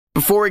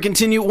Before we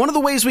continue, one of the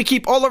ways we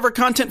keep all of our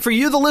content for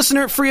you, the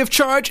listener, free of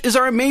charge is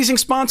our amazing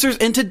sponsors,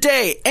 and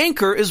today,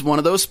 Anchor is one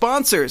of those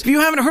sponsors. If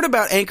you haven't heard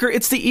about Anchor,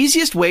 it's the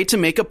easiest way to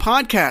make a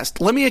podcast.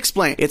 Let me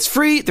explain. It's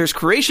free, there's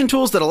creation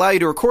tools that allow you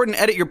to record and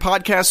edit your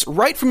podcasts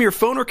right from your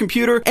phone or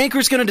computer.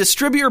 Anchor's going to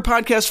distribute your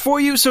podcast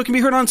for you so it can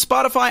be heard on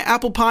Spotify,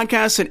 Apple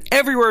Podcasts, and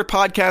everywhere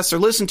podcasts are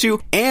listened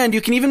to, and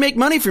you can even make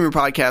money from your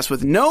podcast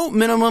with no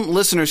minimum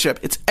listenership.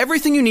 It's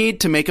everything you need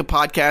to make a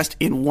podcast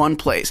in one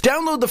place.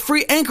 Download the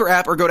free Anchor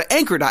app or go to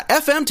anchor.fm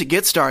to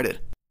get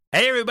started.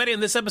 Hey everybody, in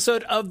this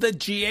episode of the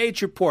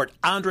GH Report,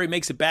 Andre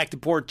makes it back to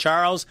Port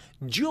Charles,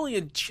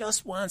 Julian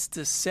just wants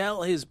to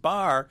sell his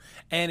bar,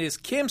 and is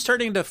Kim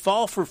starting to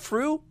fall for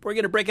Fru? We're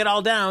going to break it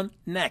all down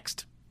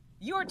next.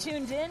 You're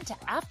tuned in to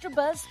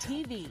AfterBuzz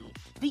TV,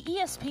 the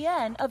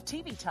ESPN of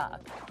TV talk.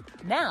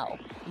 Now,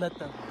 let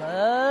the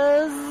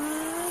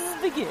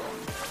buzz begin.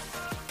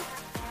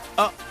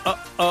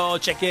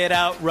 Check it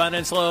out,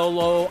 running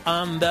slow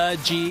on the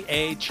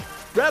GH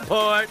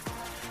Report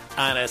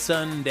on a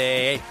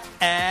Sunday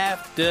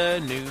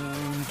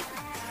afternoon.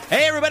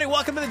 Hey everybody,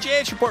 welcome to the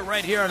JH Report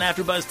right here on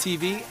AfterBuzz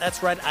TV.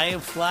 That's right, I am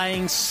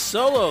flying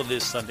solo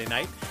this Sunday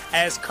night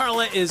as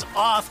Carla is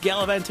off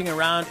gallivanting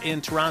around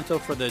in Toronto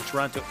for the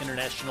Toronto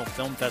International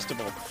Film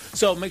Festival.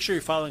 So make sure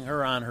you're following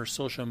her on her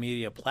social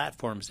media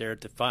platforms there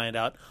to find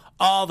out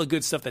all the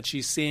good stuff that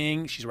she's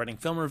seeing. She's writing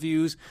film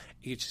reviews.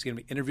 She's going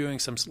to be interviewing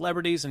some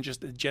celebrities and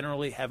just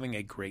generally having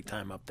a great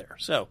time up there.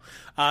 So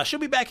she'll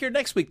be back here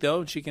next week,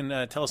 though. She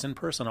can tell us in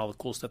person all the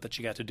cool stuff that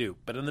she got to do.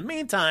 But in the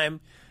meantime,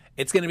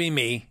 it's going to be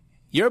me,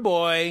 your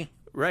boy,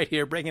 right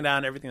here, breaking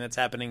down everything that's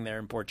happening there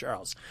in Port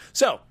Charles.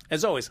 So,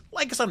 as always,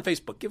 like us on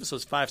Facebook, give us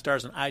those 5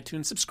 stars on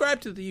iTunes,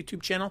 subscribe to the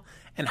YouTube channel,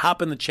 and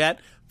hop in the chat.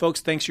 Folks,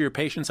 thanks for your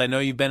patience. I know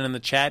you've been in the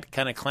chat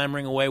kind of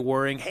clamoring away,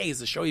 worrying, hey, is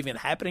the show even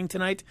happening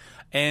tonight?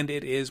 And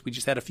it is. We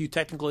just had a few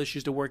technical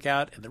issues to work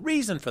out, and the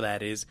reason for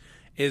that is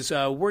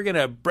we're going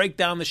to break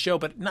down the show,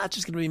 but not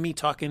just going to be me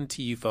talking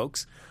to you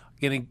folks.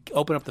 Going to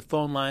open up the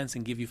phone lines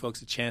and give you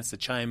folks a chance to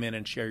chime in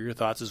and share your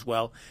thoughts as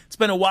well. It's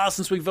been a while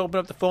since we've opened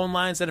up the phone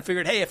lines, and I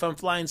figured, hey, if I'm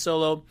flying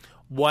solo,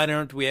 why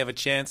don't we have a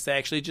chance to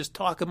actually just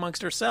talk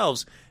amongst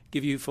ourselves,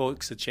 give you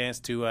folks a chance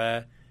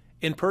to,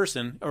 in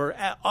person or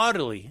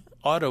audibly,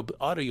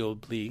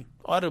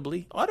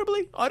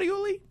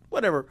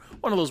 whatever,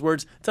 one of those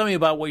words. Tell me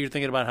about what you're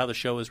thinking about how the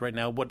show is right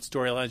now, what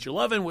storylines you're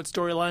loving, what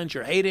storylines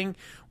you're hating,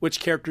 which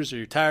characters are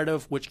you tired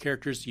of, which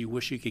characters do you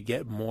wish you could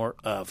get more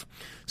of.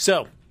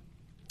 So,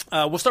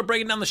 we'll start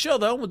breaking down the show,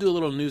 though. We'll do a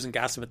little news and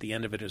gossip at the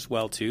end of it as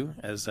well, too,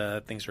 as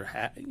things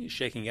are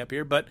shaking up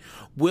here. But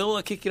we'll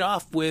kick it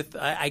off with,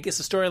 I guess,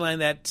 a storyline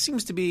that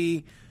seems to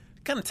be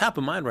kind of top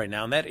of mind right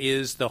now, and that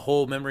is the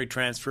whole memory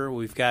transfer.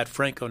 We've got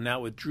Franco now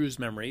with Drew's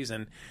memories,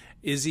 and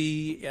is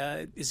he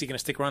going to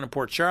stick around in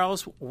Port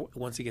Charles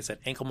once he gets that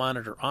ankle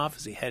monitor off?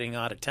 Is he heading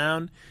out of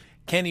town?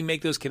 Can he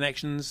make those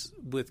connections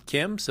with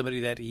Kim, somebody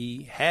that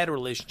he had a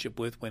relationship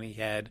with when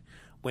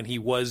he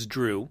was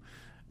Drew?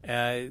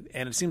 And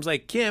it seems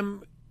like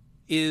Kim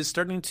is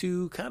starting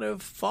to kind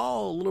of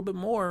fall a little bit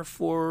more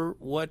for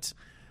what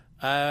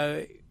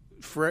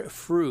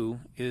Fru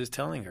is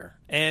telling her.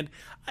 And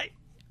I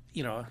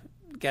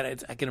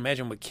can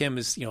imagine what Kim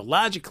is,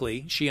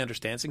 logically she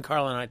understands, and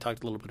Carla and I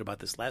talked a little bit about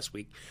this last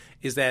week,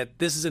 is that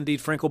this is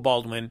indeed Franco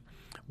Baldwin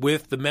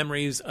with the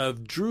memories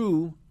of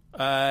Drew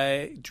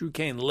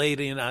Kane laid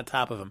in on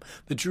top of him.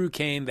 The Drew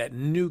Kane that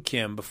knew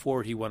Kim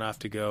before he went off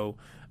to go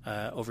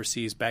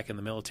overseas back in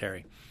the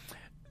military.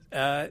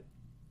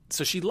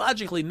 So she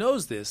logically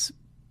knows this,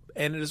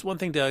 and it is one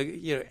thing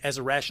to, as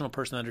a rational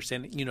person,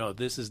 understand,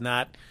 this is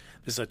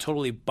a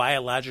totally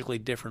biologically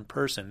different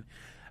person.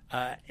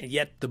 And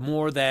yet the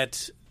more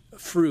that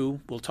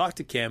Fru will talk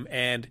to Kim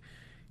and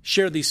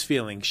share these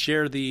feelings,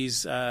 share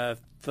these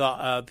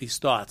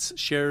thoughts,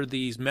 share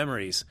these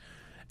memories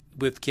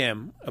with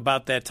Kim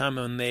about that time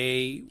when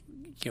they,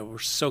 were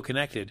so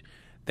connected,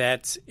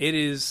 that it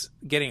is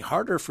getting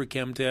harder for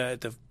Kim to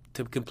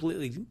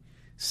completely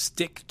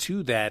stick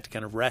to that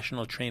kind of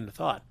rational train of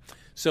thought.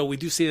 So we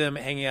do see them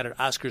hanging out at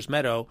Oscar's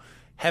Meadow,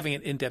 having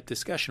an in-depth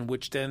discussion,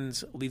 which then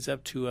leads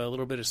up to a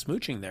little bit of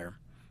smooching there.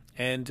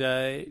 And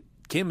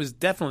Kim is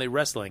definitely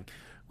wrestling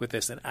with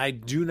this, and I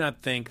do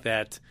not think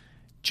that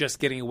just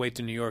getting away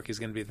to New York is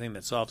going to be the thing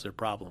that solves their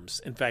problems.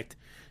 In fact,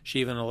 she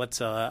even lets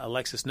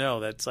Alexis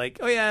know that's like,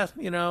 oh yeah,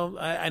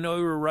 I know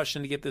we were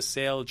rushing to get this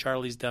sale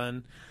Charlie's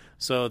done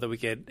so that we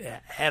could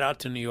head out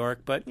to New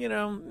York, but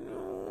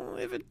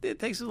if it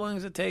takes as long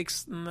as it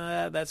takes,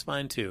 that's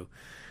fine too.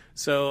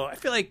 So I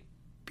feel like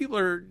people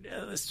are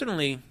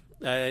certainly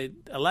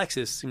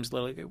Alexis seems a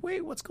little like,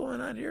 wait, what's going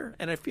on here?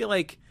 And I feel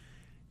like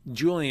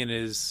Julian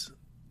is,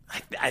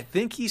 I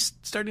think he's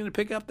starting to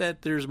pick up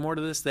that there's more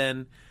to this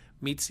than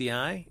meets the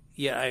eye.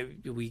 Yeah,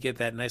 we get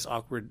that nice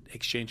awkward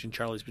exchange in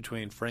Charlie's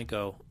between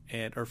Franco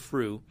or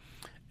Fru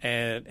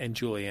and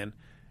Julian,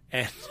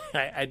 and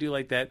I do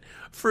like that.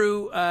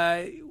 Fru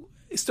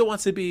still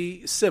wants to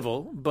be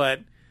civil,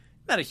 but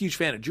not a huge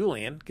fan of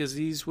Julian because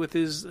he's with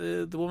his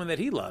the woman that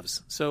he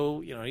loves.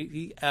 So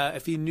he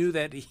if he knew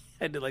that he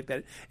had to like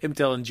that, him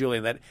telling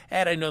Julian that,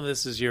 "Ed, I know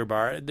this is your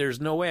bar. There's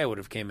no way I would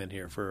have came in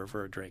here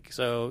for a drink.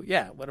 So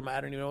yeah, I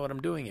don't even know what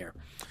I'm doing here."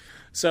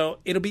 So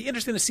it'll be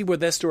interesting to see where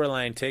that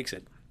storyline takes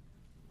it.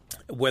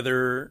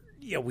 Whether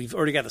we've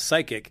already got the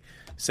psychic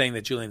saying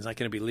that Julian's not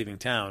going to be leaving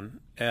town.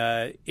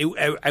 I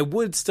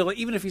would still,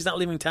 even if he's not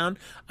leaving town,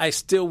 I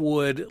still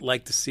would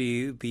like to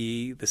see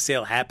the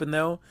sale happen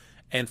though,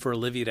 and for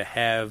Olivia to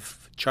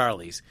have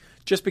Charlie's,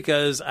 just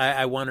because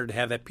I want her to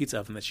have that pizza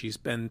oven that she's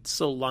been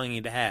so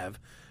longing to have,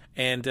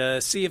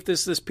 and see if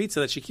this pizza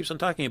that she keeps on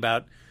talking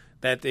about,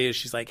 that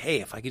she's like,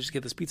 hey, if I could just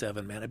get this pizza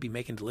oven, man, I'd be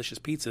making delicious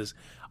pizzas.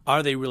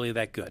 Are they really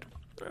that good?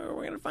 We're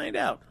going to find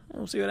out.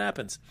 We'll see what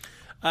happens.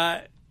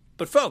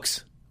 But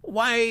folks,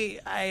 why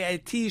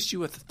I teased you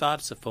with the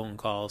thoughts of phone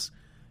calls,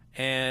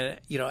 and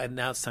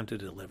now it's time to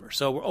deliver.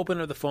 So we're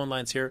opening up the phone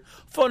lines here.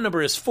 Phone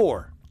number is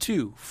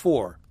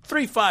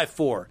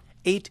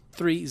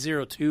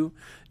 424-354-8302.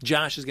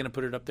 Josh is going to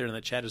put it up there in the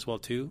chat as well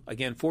too.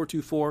 Again,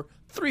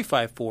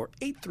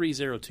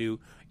 424-354-8302.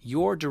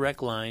 Your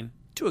direct line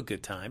to a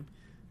good time.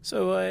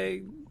 So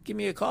give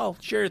me a call.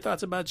 Share your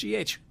thoughts about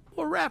GH.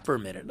 We'll rap for a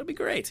minute. It'll be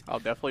great. I'll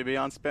definitely be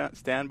on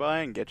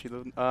standby and get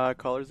you the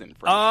callers in.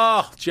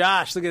 Oh,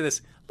 Josh, look at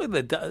this.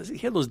 Look at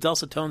hear those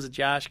dulcet tones of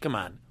Josh. Come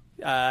on.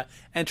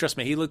 And trust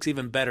me, he looks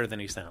even better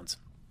than he sounds.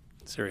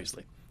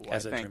 Seriously. Why,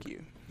 thank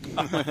you.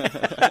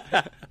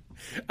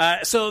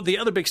 So the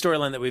other big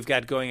storyline that we've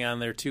got going on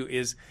there, too,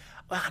 is,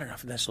 well, I don't know if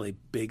it's necessarily a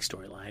big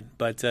storyline,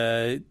 but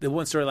the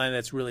one storyline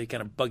that's really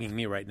kind of bugging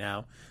me right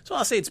now, so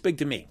I'll say it's big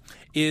to me,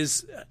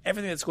 is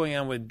everything that's going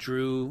on with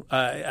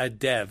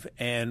Dev,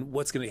 and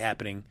what's going to be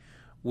happening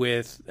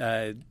with,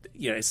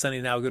 is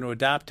Sonny now going to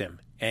adopt him?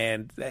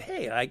 And,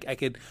 hey, I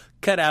could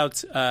cut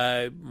out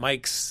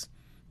Mike's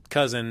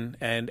cousin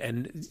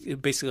and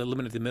basically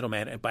eliminate the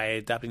middleman by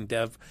adopting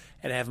Dev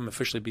and have him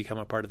officially become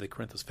a part of the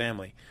Corinthos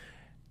family.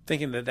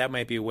 Thinking that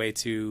might be a way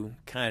to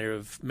kind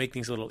of make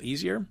things a little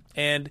easier.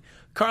 And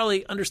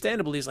Carly,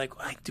 understandably, is like,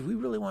 do we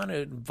really want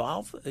to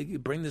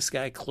bring this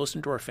guy closer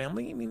into our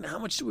family? I mean, how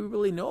much do we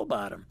really know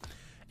about him?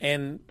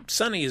 And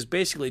Sonny is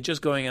basically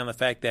just going on the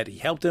fact that he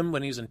helped him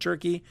when he was in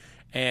Turkey,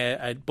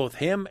 and both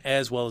him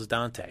as well as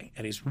Dante.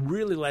 And he's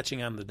really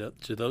latching on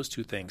to those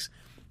two things.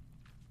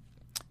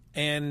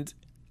 And,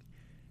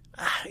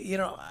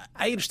 I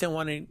understand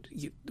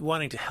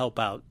wanting to help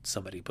out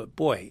somebody, but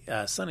boy,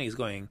 Sonny is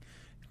going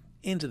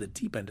into the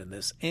deep end in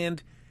this.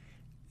 And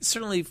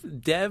certainly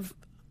Dev,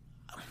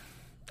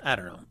 I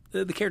don't know,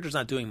 the character's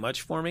not doing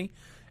much for me,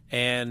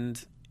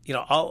 and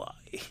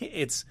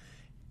it's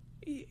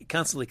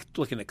constantly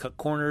looking to cut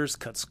corners,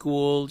 cut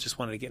school, just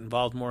wanted to get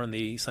involved more in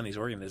the Sonny's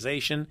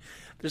organization.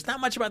 There's not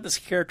much about this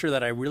character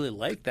that I really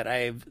like, that I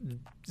have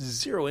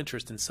zero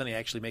interest in Sonny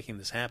actually making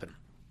this happen.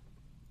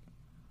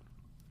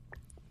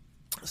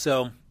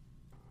 So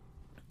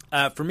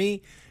for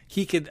me,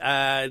 he could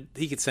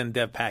send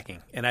Dev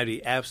packing, and I'd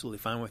be absolutely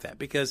fine with that,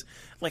 because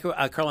like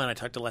Carla and I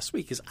talked to last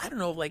week, is I don't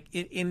know, like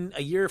in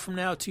a year from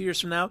now, 2 years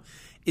from now,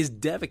 is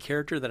Dev a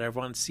character that I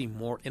want to see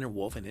more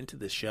interwoven into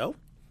this show?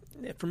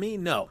 For me,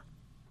 no.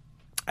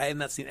 I have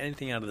not seen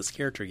anything out of this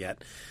character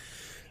yet.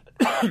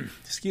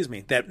 Excuse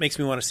me. That makes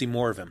me want to see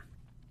more of him.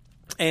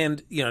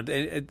 And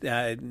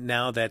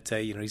now that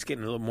he's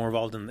getting a little more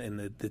involved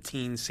in the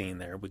teen scene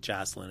there with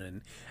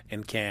Jocelyn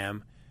and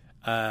Cam,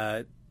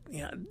 I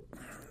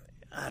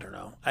don't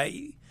know.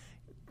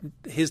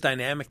 His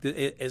dynamic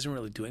isn't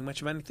really doing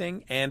much of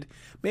anything. And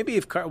maybe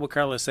if what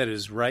Carla said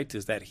is right,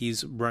 is that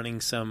he's running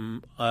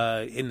some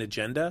hidden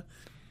agenda,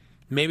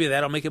 maybe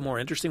that'll make it more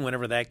interesting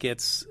whenever that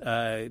gets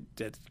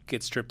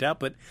stripped out.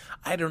 But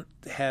I don't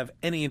have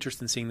any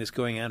interest in seeing this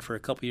going on for a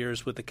couple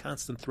years with the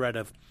constant threat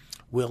of,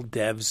 will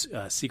Dev's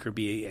secret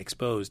be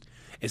exposed?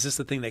 Is this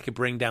the thing that could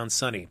bring down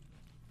Sonny?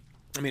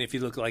 I mean, if you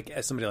look like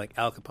somebody like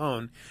Al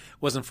Capone,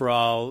 wasn't for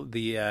all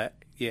the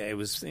it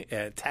was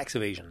tax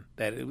evasion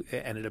that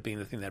ended up being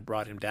the thing that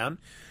brought him down.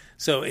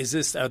 So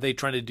are they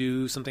trying to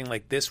do something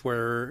like this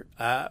where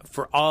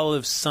for all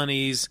of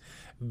Sonny's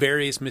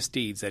various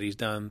misdeeds that he's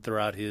done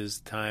throughout his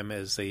time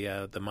as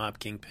the mob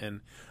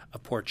kingpin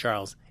of Port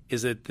Charles,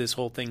 is it this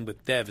whole thing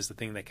with Dev is the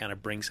thing that kind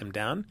of brings him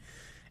down?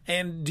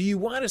 And do you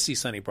want to see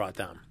Sonny brought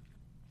down?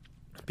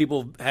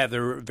 People have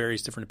their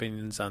various different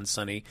opinions on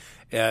Sonny.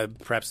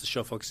 Perhaps the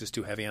show focuses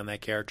too heavy on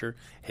that character.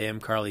 Him,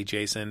 Carly,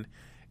 Jason,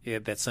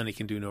 that Sonny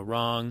can do no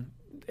wrong.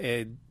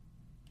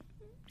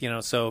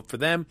 So for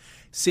them,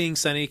 seeing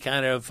Sonny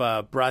kind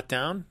of brought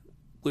down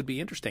would be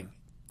interesting.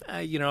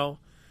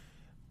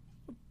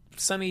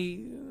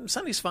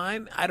 Sonny's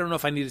fine. I don't know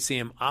if I need to see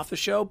him off the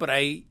show, but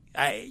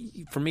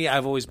for me,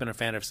 I've always been a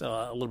fan of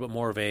a little bit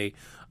more of a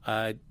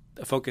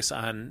focus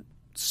on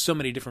so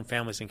many different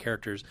families and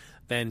characters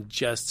than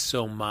just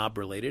so mob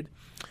related.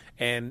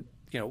 And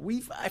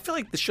I feel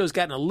like the show's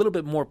gotten a little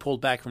bit more pulled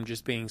back from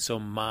just being so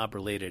mob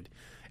related,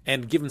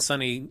 and given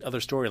Sonny other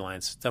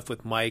storylines, stuff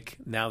with Mike,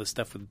 now the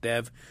stuff with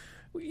Dev.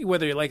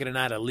 Whether you like it or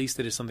not, at least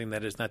it is something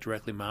that is not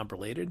directly mob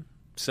related.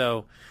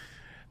 So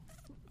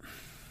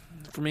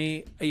for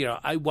me,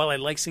 while I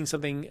like seeing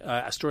something,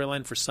 a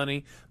storyline for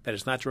Sonny that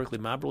is not directly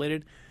mob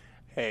related.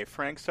 Hey,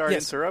 Frank, sorry to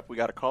interrupt. We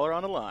got a caller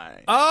on the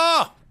line.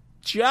 Oh,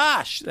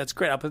 Josh, that's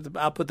great.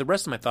 I'll put the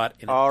rest of my thought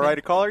in. All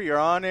righty, caller, you're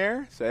on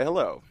air. Say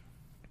hello.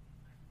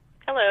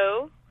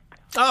 Hello.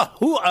 Oh,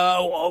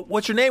 who?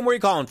 What's your name? Where are you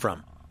calling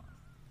from?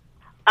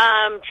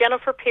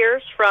 Jennifer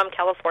Pierce from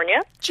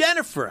California.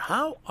 Jennifer,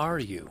 how are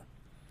you?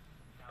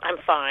 I'm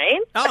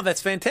fine. Oh,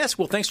 that's fantastic.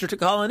 Well, thanks for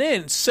calling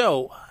in.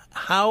 So,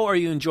 how are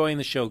you enjoying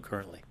the show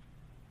currently?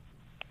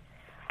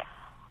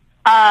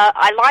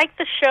 I like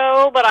the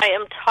show, but I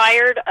am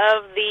tired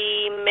of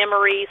the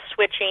memory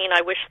switching.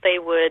 I wish they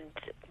would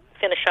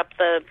finish up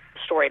the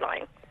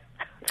storyline.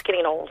 It's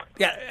getting old.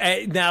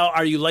 Yeah. Now,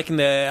 are you liking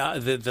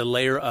the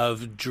layer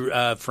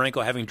of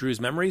Franco having Drew's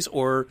memories,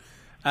 or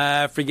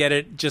forget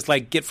it? Just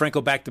get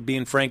Franco back to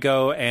being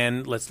Franco,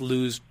 and let's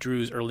lose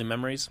Drew's early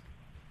memories.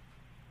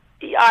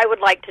 I would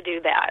like to do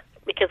that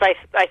because I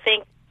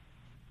think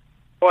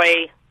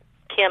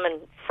Kim and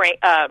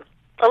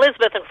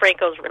Elizabeth and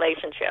Franco's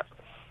relationship.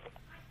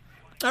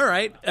 All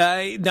right.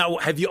 Now,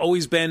 have you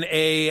always been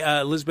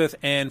a Elizabeth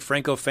and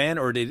Franco fan,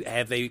 or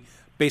have they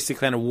basically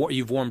kind of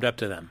you've warmed up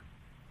to them?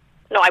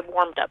 No, I've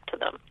warmed up to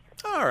them.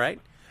 All right.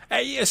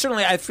 Yeah,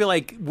 certainly, I feel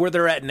like where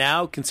they're at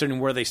now, considering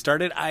where they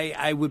started,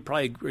 I would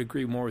probably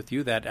agree more with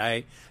you that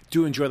I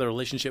do enjoy the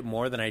relationship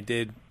more than I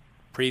did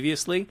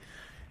previously.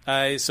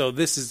 So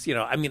this is,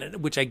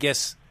 which I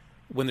guess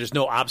when there's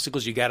no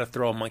obstacles, you got to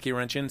throw a monkey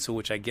wrench in. So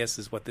which I guess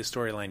is what this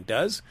storyline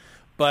does.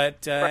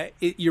 But right.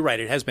 You're right;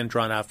 it has been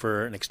drawn out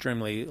for an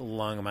extremely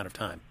long amount of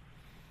time.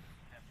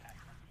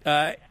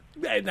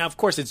 Now, of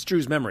course, it's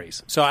Drew's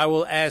memories. So I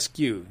will ask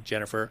you,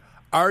 Jennifer,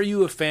 are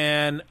you a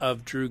fan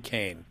of Drew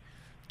Kane,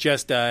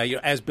 just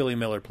as Billy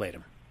Miller played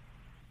him?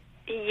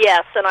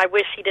 Yes, and I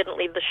wish he didn't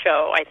leave the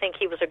show. I think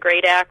he was a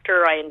great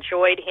actor. I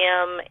enjoyed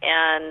him,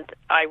 and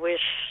I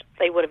wish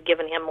they would have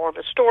given him more of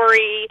a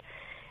story.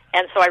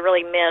 And so I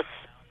really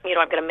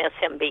I'm going to miss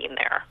him being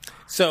there.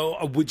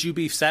 So would you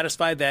be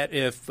satisfied that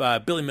if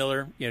Billy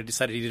Miller,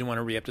 decided he didn't want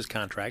to re-up his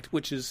contract,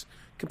 which is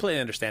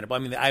completely understandable. I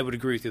mean, I would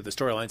agree with you. The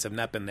storylines have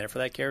not been there for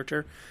that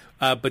character.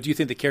 But do you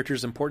think the character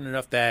is important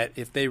enough that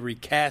if they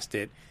recast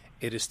it,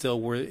 it is still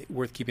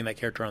worth keeping that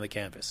character on the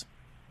canvas?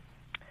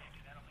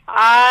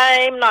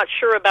 I'm not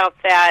sure about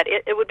that.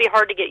 It would be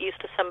hard to get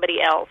used to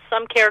somebody else.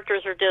 Some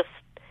characters are just,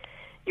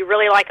 you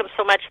really like them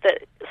so much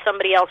that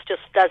somebody else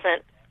just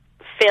doesn't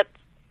fit,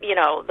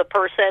 the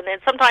person.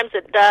 And sometimes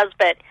it does,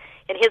 but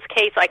in his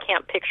case, I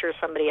can't picture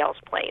somebody else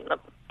playing the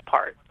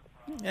part.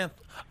 Yeah.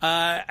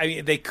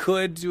 They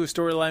could do a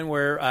storyline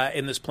where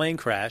in this plane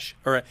crash,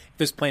 or if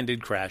this plane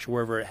did crash,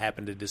 wherever it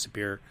happened to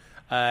disappear,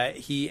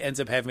 he ends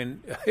up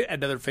having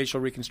another facial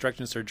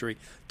reconstruction surgery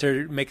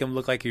to make him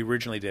look like he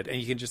originally did.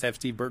 And you can just have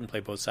Steve Burton play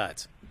both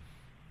sides.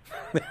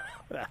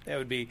 That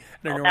would be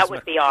that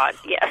would be odd,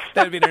 yes.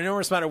 That would be an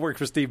enormous amount of work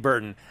for Steve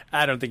Burton.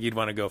 I don't think you'd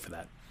want to go for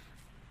that.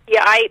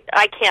 Yeah,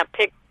 I can't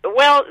pick.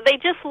 Well, they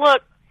just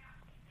look,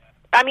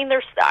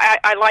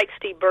 I like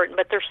Steve Burton,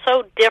 but they're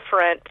so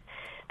different.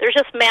 There's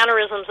just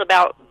mannerisms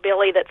about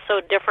Billy that's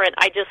so different.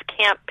 I just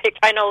can't pick.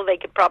 I know they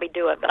could probably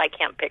do it, but I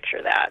can't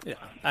picture that.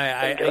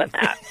 Yeah, doing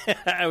that.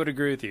 I would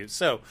agree with you.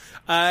 So,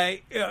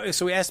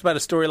 so we asked about a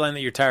storyline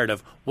that you're tired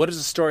of. What is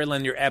a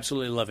storyline you're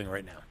absolutely loving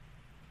right now?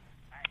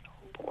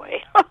 Oh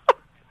boy,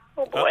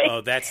 oh boy.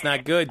 Uh-oh, that's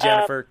not good,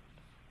 Jennifer.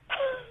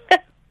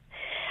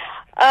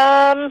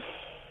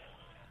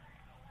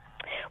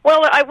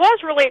 Well, I was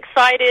really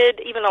excited,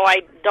 even though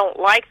I don't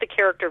like the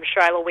character of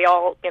Shiloh. We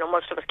all,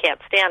 most of us can't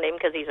stand him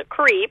because he's a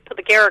creep,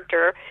 the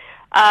character.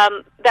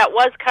 That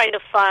was kind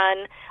of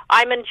fun.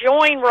 I'm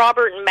enjoying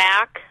Robert and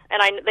Mac,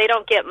 and they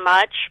don't get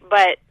much,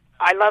 but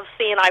I love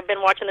I've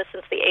been watching this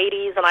since the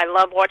 80s, and I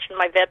love watching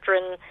my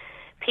veteran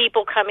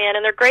people come in,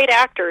 and they're great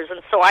actors,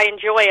 and so I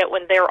enjoy it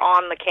when they're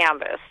on the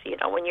canvas.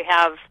 When you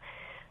have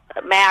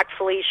Mac,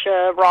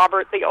 Felicia,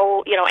 Robert, the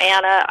old,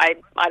 Anna, I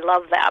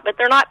love that. But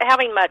they're not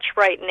having much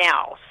right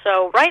now.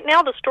 So right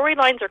now the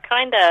storylines are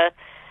kind of,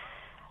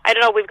 I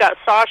don't know, we've got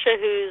Sasha,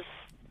 who's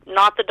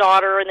not the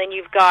daughter, and then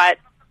you've got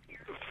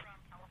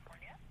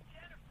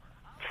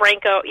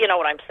Franco, you know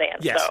what I'm saying.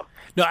 Yes. So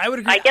no, I would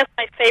agree. I guess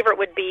my favorite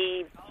would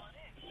be,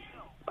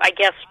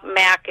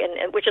 Mac,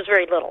 and which is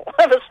very little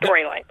of a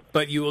storyline.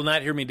 But you will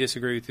not hear me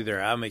disagree with you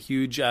there. I'm a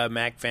huge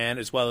Mac fan,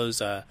 as well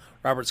as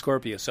Robert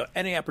Scorpio. So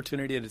any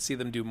opportunity to see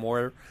them do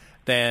more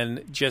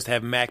than just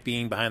have Mac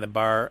being behind the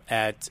bar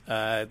at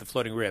the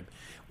Floating Rib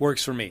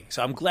works for me.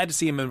 So I'm glad to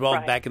see him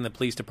involved back in the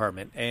police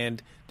department.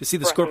 And to see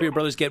the Scorpio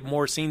brothers get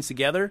more scenes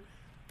together,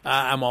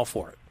 I'm all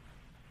for it.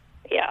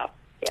 Yeah.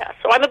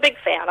 So I'm a big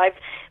fan. I've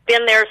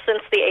been there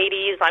since the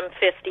 80s. I'm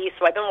 50,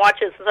 so I've been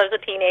watching since I was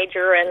a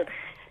teenager, and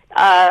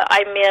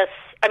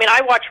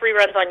I watch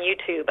reruns on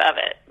YouTube of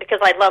it because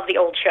I love the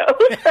old shows,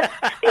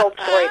 the old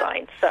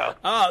storylines. So.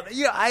 Oh,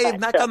 yeah, I have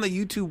not done the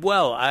YouTube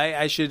well.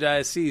 I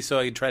should see so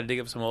I can try to dig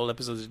up some old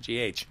episodes of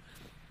GH.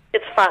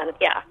 It's fun,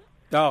 yeah.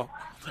 Oh,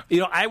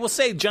 I will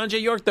say John J.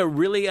 York, though,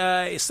 really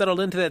settled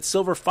into that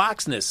Silver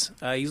Foxness.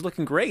 He's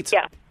looking great.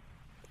 Yeah.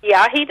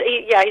 Yeah, he's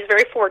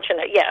very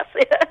fortunate. Yes,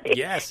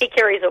 Yes. he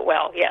carries it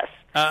well. Yes.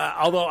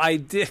 Although I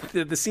did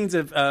the scenes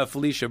of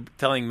Felicia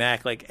telling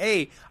Mac, like,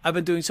 "Hey, I've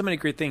been doing so many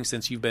great things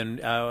since you've been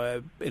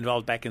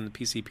involved back in the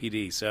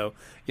PCPD." So,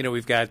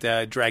 we've got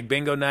drag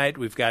bingo night,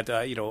 we've got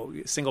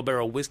single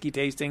barrel whiskey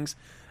tastings.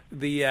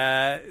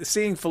 The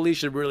seeing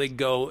Felicia really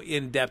go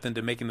in depth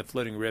into making the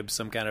Floating Ribs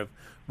some kind of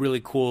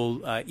really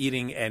cool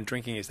eating and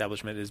drinking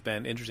establishment has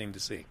been interesting to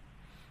see.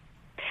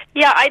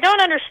 Yeah, I don't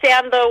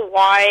understand though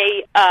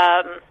why.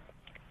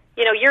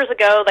 Years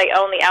ago they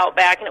owned the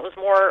Outback, and it was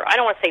more, I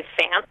don't want to say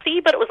fancy,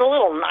 but it was a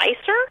little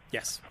nicer.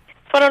 Yes.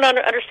 So I don't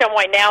understand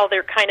why now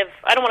they're kind of,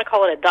 I don't want to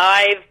call it a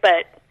dive,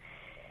 but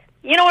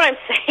you know what I'm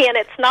saying?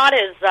 It's not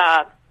as,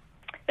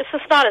 it's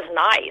just not as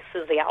nice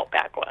as the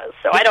Outback was.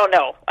 So I don't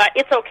know.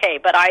 It's okay,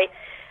 but I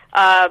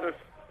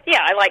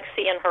like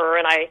seeing her,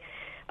 and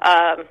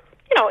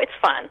it's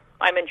fun.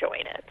 I'm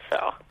enjoying it.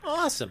 So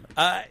awesome.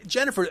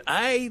 Jennifer,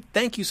 I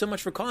thank you so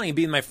much for calling and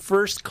being my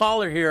first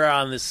caller here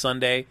on this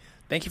Sunday.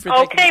 Thank you for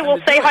taking the time well,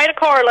 say hi to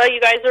Carla.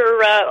 You guys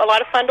are a lot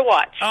of fun to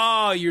watch.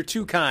 Oh, you're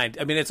too kind.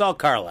 I mean, it's all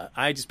Carla.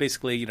 I just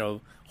basically,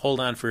 hold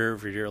on for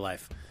your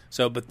life.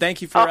 So, but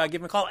thank you for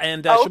giving a call,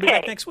 and she'll be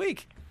back next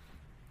week.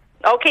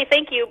 Okay,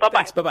 thank you. Bye-bye.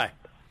 Thanks, bye-bye.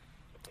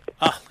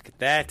 Oh, look at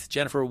that.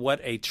 Jennifer, what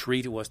a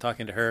treat it was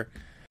talking to her.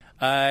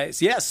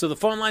 So the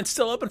phone line's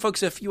still open,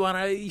 folks. If you want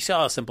to, you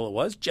saw how simple it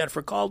was.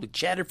 Jennifer called. We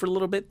chatted for a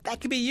little bit.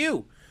 That could be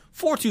you.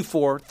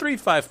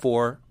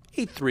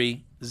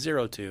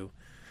 424-354-8302.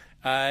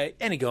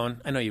 Any going.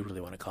 I know you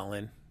really want to call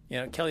in.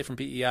 Kelly from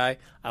PEI.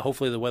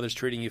 Hopefully the weather's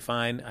treating you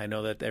fine. I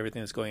know that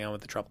everything that's going on with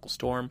the tropical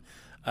storm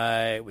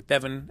with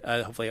Devin,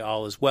 hopefully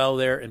all is well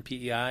there in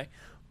PEI.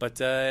 But,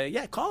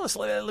 call us.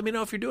 Let me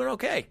know if you're doing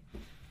okay.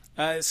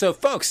 So,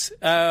 folks,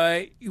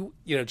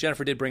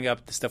 Jennifer did bring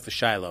up the stuff with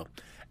Shiloh.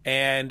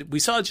 And we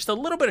saw just a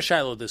little bit of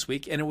Shiloh this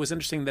week, and it was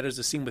interesting that there's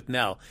a scene with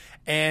Nell.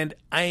 And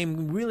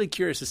I'm really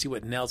curious to see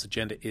what Nell's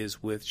agenda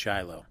is with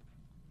Shiloh.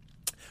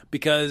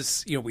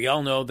 Because, we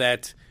all know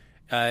that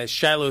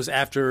Shiloh's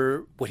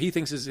after what he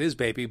thinks is his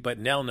baby, but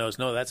Nell knows,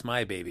 no, that's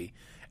my baby.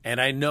 And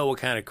I know what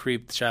kind of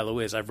creep Shiloh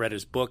is. I've read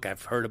his book.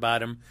 I've heard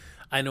about him.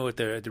 I know what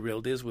the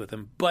real deal is with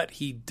him. But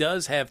he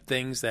does have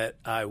things that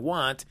I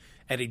want,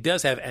 and he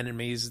does have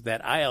enemies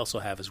that I also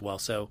have as well.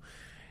 So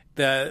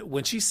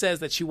when she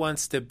says that she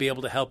wants to be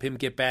able to help him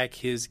get back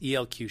his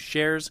ELQ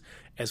shares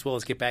as well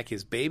as get back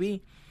his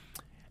baby,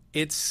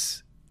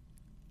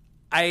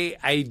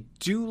 I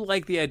do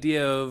like the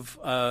idea of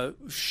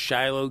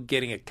Shiloh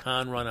getting a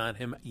con run on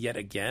him yet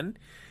again.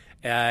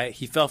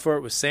 He fell for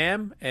it with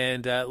Sam,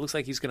 and it looks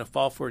like he's going to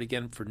fall for it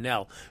again for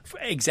Nell.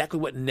 Exactly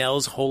what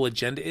Nell's whole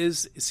agenda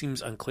is, it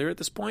seems unclear at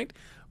this point.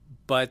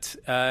 But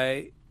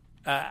I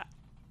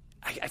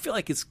feel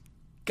like it's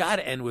got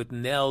to end with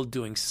Nell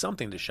doing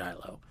something to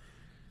Shiloh.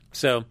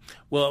 So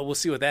we'll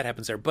see what that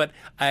happens there. But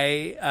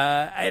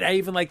I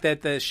even like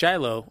that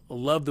Shiloh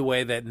loved the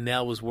way that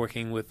Nell was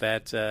working with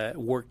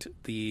worked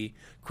the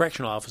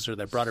correctional officer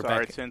that brought her back.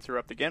 Sorry to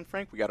interrupt again,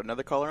 Frank. We got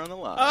another caller on the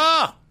line.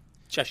 Oh,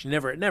 Josh,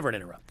 never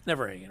interrupt.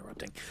 Never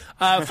interrupting.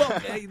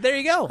 There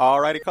you go.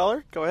 All righty,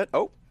 caller. Go ahead.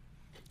 Oh,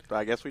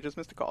 I guess we just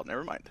missed a call.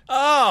 Never mind.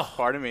 Oh.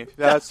 Pardon me.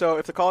 So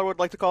if the caller would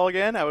like to call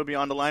again, I would be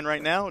on the line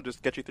right now. I'll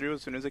just get you through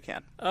as soon as I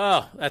can.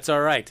 Oh, that's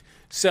all right.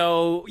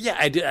 So, yeah,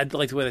 I'd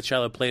like the way that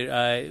Shiloh played.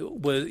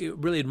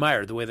 Really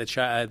admired the way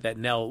that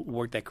Nell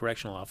worked that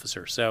correctional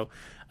officer. So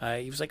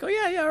he was like, oh,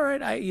 yeah, all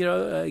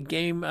right.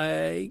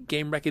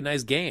 Game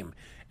recognized game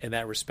in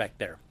that respect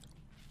there.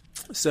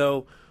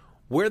 So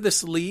where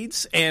this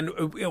leads,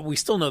 and we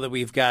still know that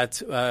we've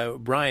got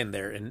Brian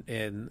there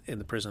in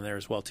the prison there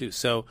as well, too.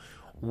 So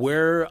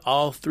where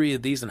all three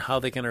of these and how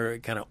they kind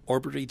of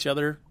orbit each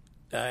other,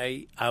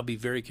 I'll be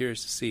very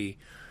curious to see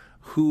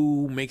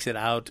who makes it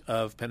out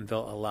of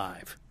Pentonville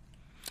alive.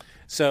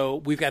 So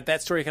we've got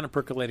that story kind of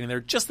percolating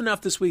there, just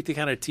enough this week to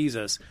kind of tease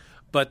us.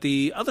 But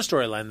the other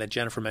storyline that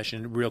Jennifer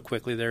mentioned real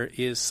quickly there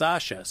is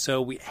Sasha.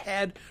 So we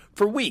had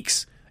for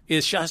weeks,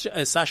 is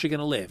Sasha going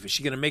to live? Is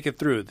she going to make it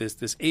through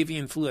this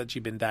avian flu that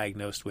she'd been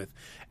diagnosed with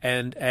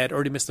and had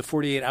already missed the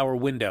 48-hour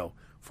window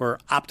for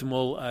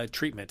optimal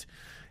treatment?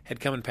 Had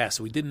come and passed,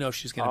 so we didn't know if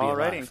she's going to be alive.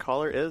 All right, and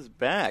caller is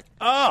back.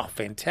 Oh,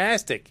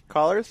 fantastic.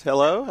 Callers,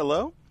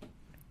 hello?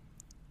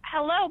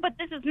 Hello, but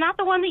this is not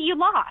the one that you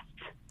lost.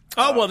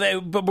 Oh,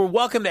 well, but we're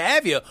welcome to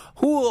have you.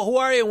 Who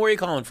are you and where are you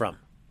calling from?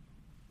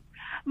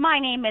 My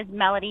name is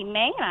Melody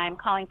May, and I'm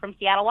calling from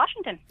Seattle,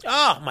 Washington.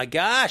 Oh, my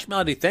gosh,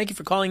 Melody, thank you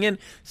for calling in.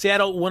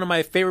 Seattle, one of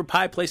my favorite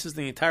pie places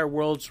in the entire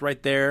world is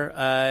right there.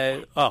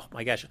 Oh,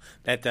 my gosh,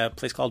 that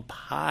place called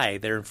Pie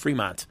there in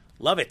Fremont.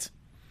 Love it.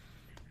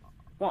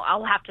 Well,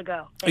 I'll have to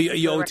go.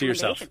 You owe it to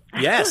yourself.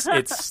 Yes,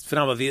 it's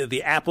phenomenal.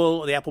 The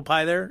apple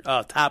pie there,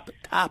 top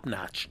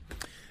notch.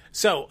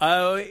 So,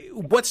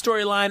 what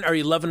storyline are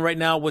you loving right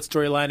now? What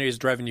storyline is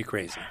driving you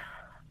crazy?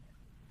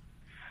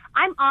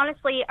 I'm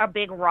honestly a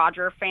big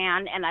Roger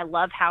fan, and I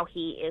love how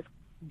he is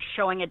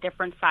showing a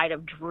different side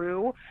of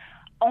Drew,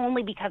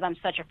 only because I'm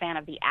such a fan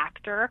of the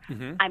actor.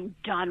 Mm-hmm. I'm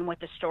done with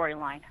the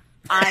storyline.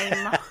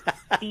 I'm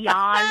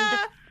beyond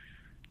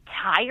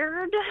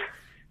tired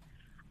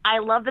I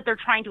love that they're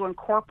trying to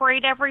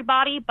incorporate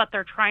everybody, but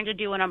they're trying to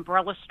do an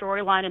umbrella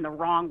storyline in the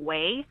wrong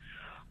way,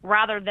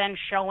 rather than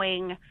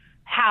showing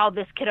how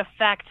this could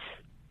affect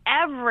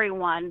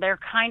everyone. They're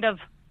kind of,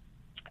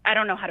 I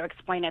don't know how to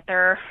explain it.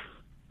 They're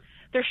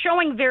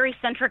showing very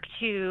centric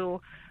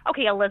to,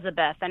 okay,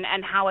 Elizabeth and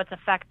how it's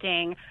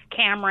affecting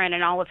Cameron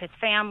and all of his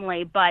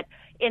family. But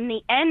in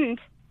the end,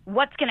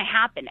 what's going to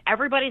happen?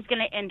 Everybody's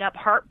going to end up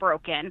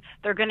heartbroken.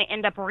 They're going to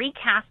end up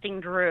recasting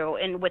Drew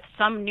with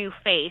some new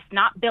face,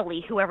 not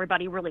Billy, who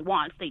everybody really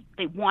wants.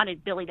 They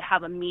wanted Billy to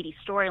have a meaty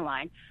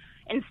storyline.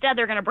 Instead,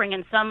 they're going to bring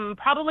in some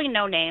probably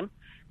no name,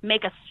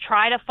 make us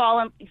try to fall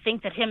and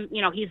think that him,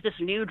 he's this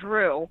new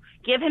Drew,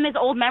 give him his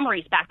old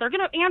memories back.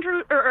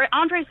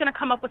 Andre's going to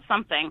come up with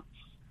something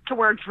to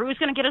where Drew's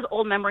going to get his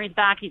old memories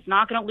back. He's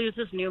not going to lose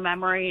his new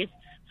memories.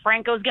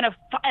 Franco's going to,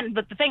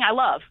 but the thing I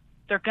love,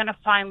 they're going to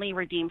finally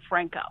redeem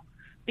Franco,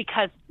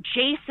 because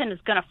Jason is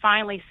going to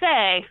finally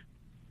say,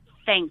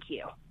 thank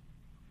you.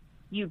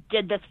 You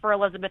did this for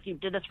Elizabeth. You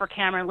did this for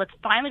Cameron. Let's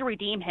finally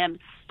redeem him.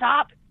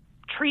 Stop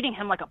treating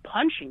him like a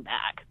punching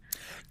bag.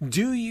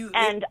 Do you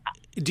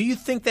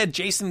think that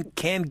Jason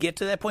can get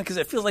to that point? Because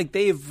it feels like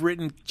they've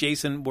written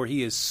Jason where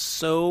he is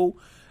so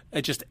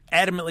just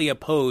adamantly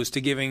opposed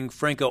to giving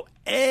Franco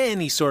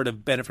any sort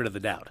of benefit of the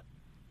doubt.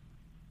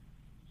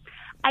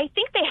 I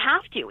think they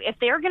have to. If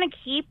they're going to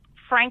keep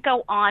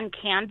Franco on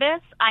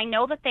canvas, I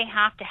know that they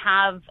have to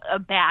have a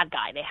bad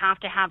guy. They have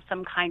to have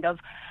some kind of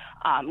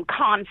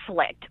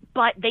conflict.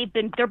 But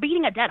they're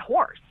beating a dead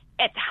horse.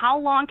 It's how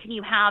long can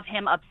you have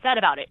him upset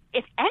about it?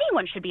 If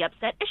anyone should be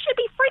upset, it should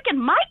be freaking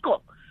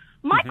Michael.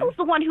 Michael's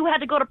the one who had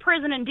to go to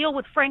prison and deal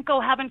with Franco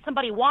having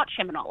somebody watch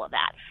him and all of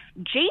that.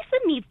 Jason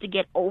needs to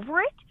get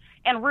over it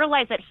and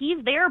realize that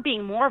he's there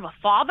being more of a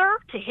father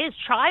to his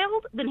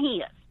child than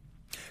he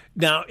is.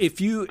 Now,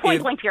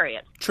 point blank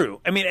period.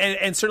 True. I mean,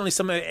 and certainly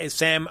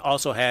Sam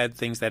also had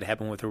things that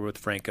happened with her with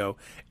Franco.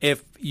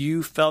 If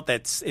you felt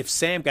that if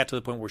Sam got to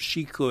the point where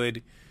she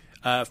could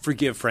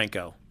forgive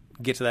Franco,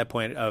 get to that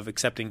point of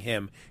accepting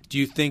him, do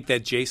you think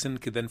that Jason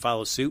could then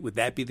follow suit? Would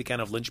that be the kind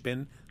of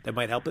linchpin that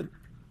might help it?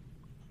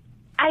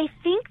 I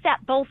think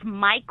that both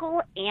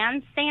Michael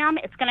and Sam,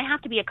 it's going to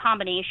have to be a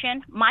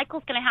combination.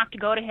 Michael's going to have to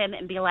go to him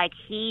and be like,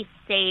 he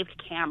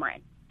saved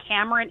Cameron.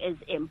 Cameron is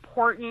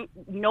important.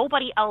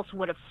 Nobody else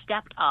would have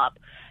stepped up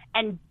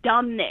and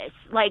done this.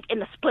 Like, in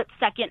the split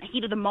second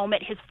heat of the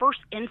moment, his first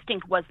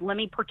instinct was, let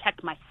me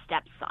protect my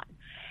stepson.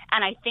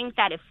 And I think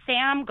that if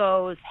Sam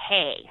goes,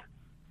 hey,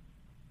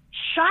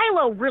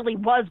 Shiloh really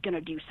was going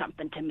to do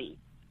something to me.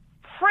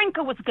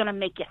 Franco was going to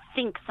make you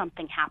think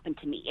something happened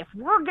to me. If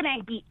we're going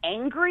to be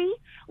angry,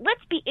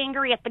 let's be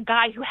angry at the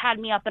guy who had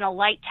me up in a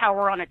light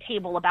tower on a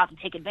table about to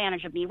take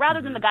advantage of me,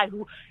 rather than the guy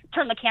who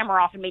turned the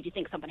camera off and made you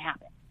think something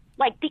happened.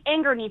 Like, the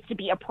anger needs to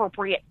be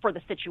appropriate for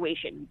the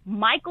situation.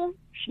 Michael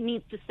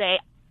needs to say,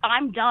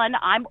 I'm done.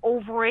 I'm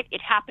over it.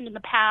 It happened in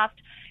the past.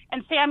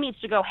 And Sam needs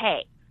to go,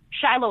 hey,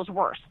 Shiloh's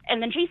worse.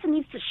 And then Jason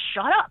needs to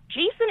shut up.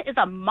 Jason is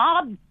a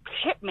mob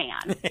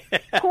hitman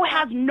who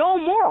has no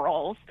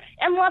morals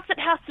unless it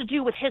has to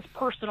do with his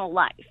personal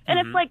life. And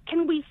it's like,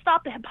 can we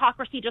stop the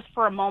hypocrisy just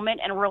for a moment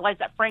and realize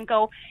that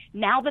Franco,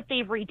 now that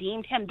they've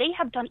redeemed him, they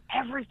have done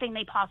everything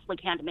they possibly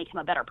can to make him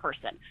a better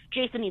person.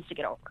 Jason needs to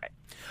get over it.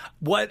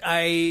 What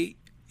I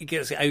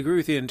guess I agree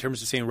with you in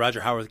terms of saying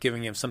Roger Howarth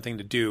giving him something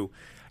to do,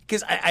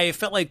 because I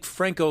felt like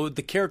Franco,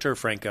 the character of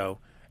Franco,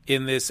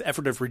 in this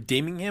effort of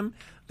redeeming him,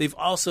 they've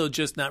also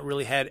just not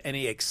really had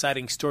any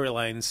exciting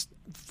storylines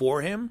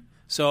for him.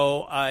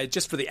 So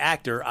just for the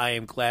actor, I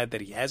am glad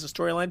that he has a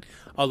storyline.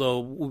 Although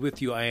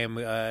with you, I am,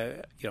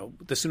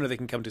 the sooner they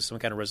can come to some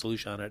kind of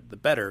resolution on it, the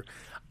better.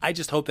 I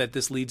just hope that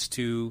this leads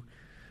to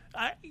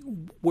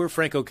where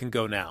Franco can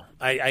go now.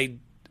 I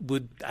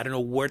don't know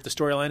where the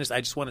storyline is. I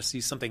just want to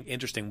see something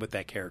interesting with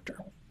that character.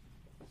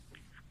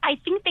 I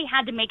think they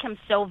had to make him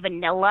so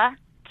vanilla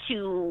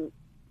to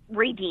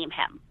redeem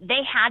him.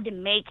 They had to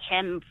make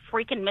him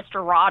freaking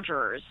Mr.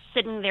 Rogers,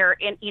 sitting there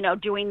in,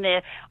 doing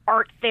the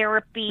art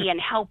therapy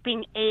and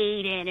helping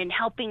Aiden and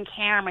helping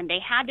Cameron. They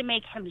had to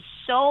make him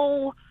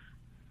so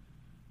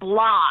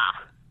blah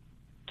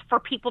for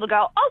people to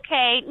go,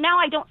 okay, now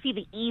I don't see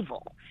the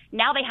evil.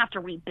 Now they have to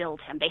rebuild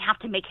him. They have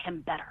to make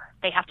him better.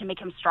 They have to make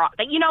him strong.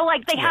 They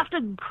have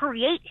to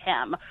create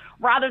him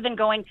rather than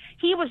going,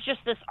 he was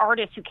just this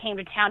artist who came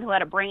to town who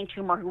had a brain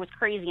tumor who was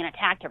crazy and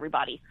attacked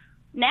everybody.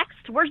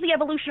 Next, where's the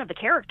evolution of the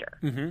character?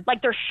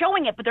 Like, they're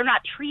showing it, but they're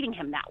not treating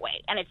him that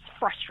way, and it's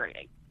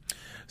frustrating.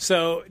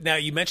 So now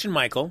you mentioned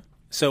Michael.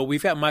 So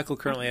we've got Michael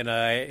currently in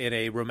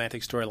a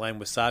romantic storyline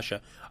with Sasha.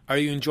 Are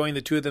you enjoying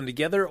the two of them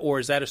together, or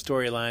is that a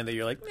storyline that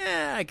you're like,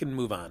 I can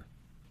move on?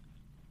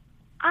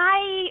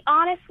 I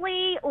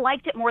honestly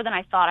liked it more than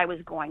I thought I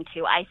was going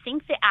to. I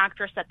think the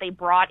actress that they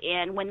brought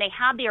in, when they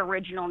had the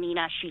original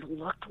Nina, she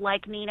looked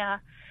like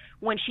Nina.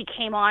 When she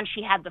came on,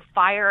 she had the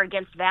fire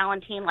against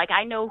Valentine. Like,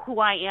 I know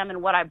who I am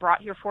and what I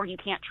brought here for. You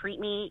can't treat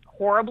me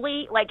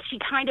horribly. Like, she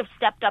kind of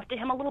stepped up to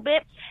him a little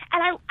bit.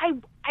 And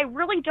I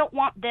really don't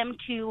want them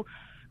to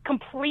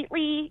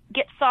completely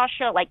get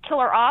Sasha, like, kill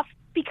her off,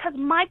 because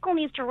Michael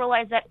needs to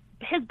realize that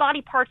his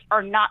body parts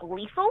are not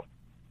lethal.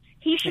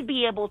 He should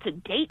be able to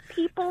date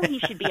people. He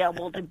should be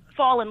able to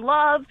fall in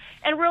love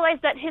and realize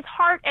that his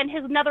heart and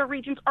his nether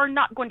regions are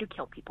not going to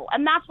kill people.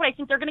 And that's what I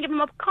think they're going to give him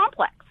a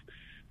complex.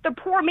 The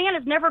poor man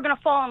is never going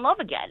to fall in love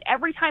again.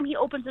 Every time he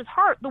opens his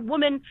heart, the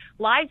woman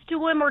lies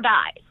to him or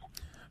dies.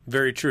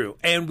 Very true.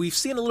 And we've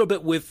seen a little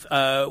bit with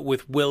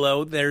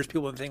Willow. There's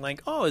people that think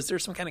like, oh, is there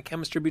some kind of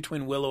chemistry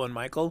between Willow and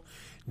Michael?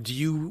 Would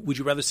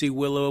you rather see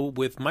Willow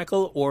with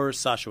Michael or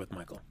Sasha with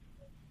Michael?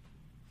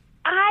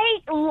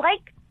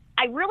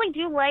 I really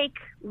do like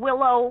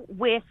Willow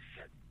with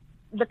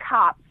the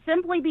cop,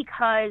 simply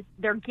because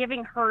they're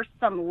giving her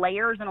some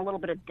layers and a little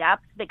bit of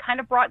depth. They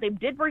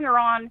did bring her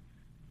on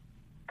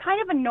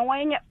kind of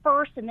annoying at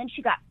first, and then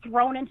she got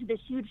thrown into this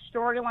huge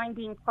storyline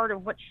being part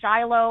of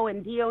Shiloh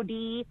and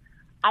DOD.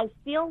 I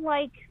feel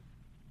like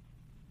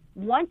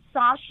once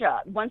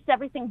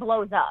everything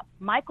blows up,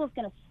 Michael's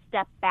going to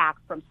step back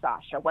from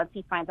Sasha once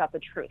he finds out the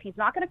truth. He's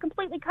not going to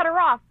completely cut her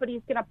off, but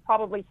he's going to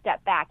probably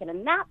step back. And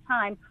in that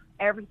time,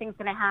 everything's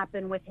going to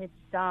happen with his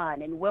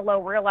son and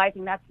Willow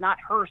realizing that's not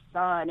her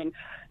son, and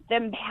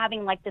them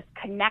having like this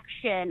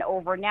connection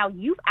over, now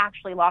you've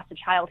actually lost a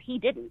child, he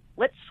didn't.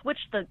 Let's switch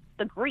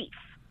the grief.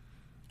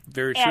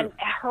 Very true. And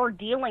her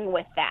dealing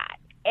with that.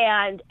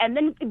 And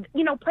then,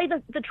 play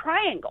the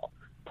triangle.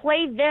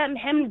 Play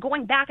him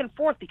going back and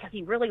forth because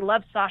he really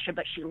loves Sasha,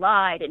 but she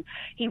lied, and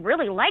he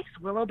really likes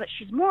Willow, but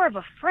she's more of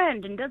a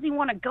friend, and does he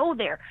want to go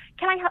there?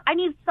 I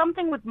need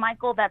something with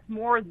Michael that's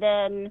more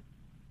than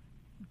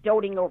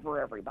doting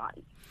over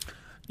everybody.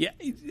 Yeah.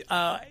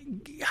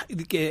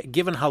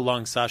 Given how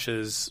long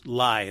Sasha's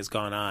lie has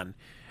gone on,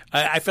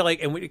 I feel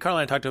like, and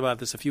Carla and I talked about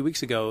this a few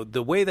weeks ago,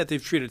 the way that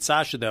they've treated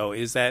Sasha, though,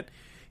 is that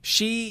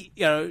she's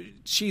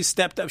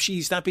stepped up.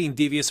 She's not being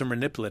devious or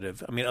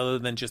manipulative. I mean, other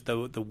than just the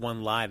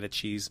one lie that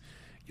she's,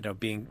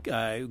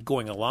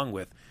 going along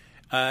with.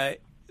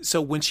 So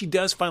when she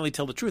does finally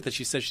tell the truth, that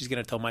she says she's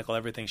going to tell Michael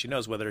everything she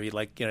knows, whether he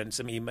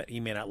something he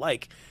may not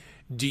like.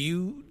 Do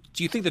you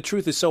think the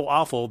truth is so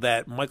awful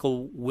that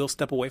Michael will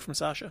step away from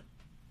Sasha?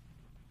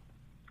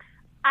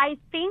 I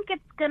think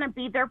it's going to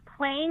be, they're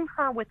playing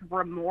her with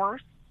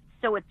remorse.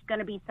 So it's going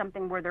to be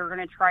something where they're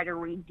going to try to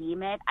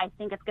redeem it. I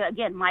think it's going to,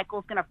 again,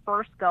 Michael's going to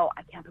first go,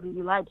 I can't believe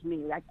you lied to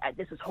me.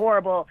 This is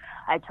horrible.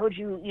 I told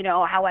you,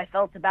 how I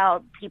felt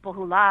about people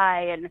who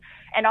lie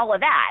and all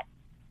of that.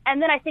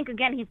 And then I think,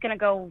 again, he's going to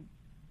go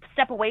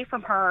step away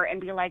from her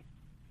and be like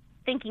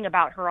thinking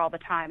about her all the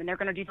time. And they're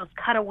going to do those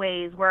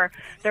cutaways where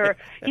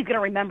he's going to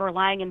remember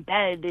lying in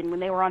bed and when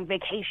they were on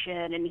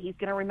vacation, and he's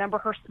going to remember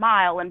her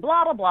smile and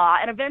blah, blah, blah.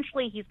 And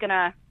eventually he's going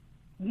to,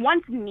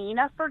 once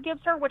Nina forgives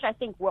her, which I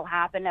think will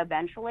happen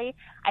eventually,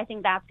 I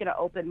think that's going to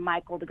open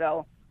Michael to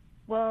go,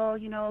 well,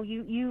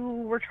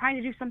 you were trying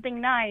to do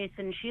something nice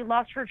and she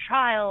lost her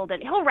child.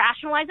 And he'll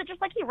rationalize it just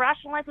like he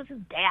rationalizes his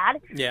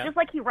dad, just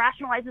like he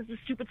rationalizes the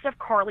stupid stuff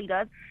Carly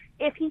does.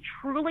 If he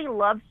truly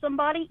loves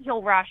somebody,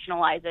 he'll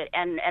rationalize it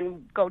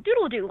and go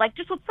doodle-doo, like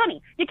just with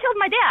Sonny. You killed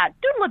my dad,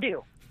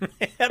 doodle-doo.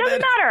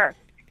 Doesn't matter.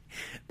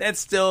 That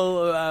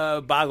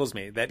still boggles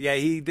me. That,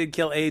 he did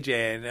kill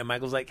AJ, and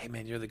Michael's like, hey,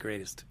 man, you're the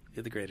greatest.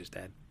 You're the greatest,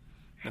 Dad.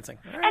 That's like,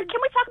 all right. And can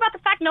we talk about the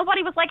fact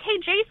nobody was like, hey,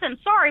 Jason,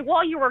 sorry,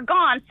 while you were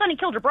gone, Sonny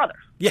killed your brother?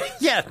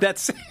 Yeah,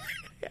 that's...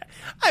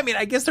 I mean,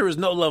 I guess there was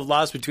no love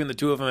lost between the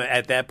two of them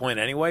at that point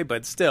anyway,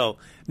 but still,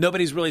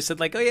 nobody's really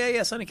said like, oh,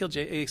 yeah, Sonny killed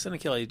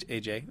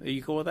AJ. Are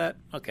you cool with that?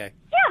 Okay.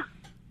 Yeah.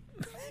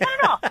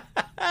 Not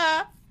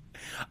at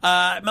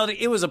all.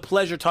 Melody, it was a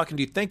pleasure talking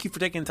to you. Thank you for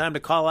taking the time to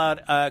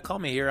call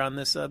me here on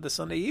this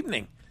Sunday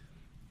evening.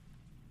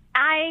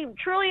 I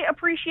truly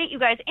appreciate you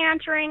guys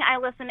answering. I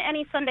listen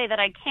any Sunday that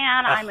I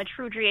can. I'm a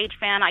true GH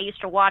fan. I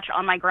used to watch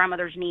on my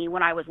grandmother's knee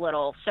when I was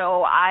little.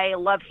 So I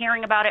love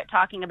hearing about it,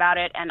 talking about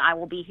it, and I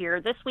will be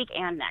here this week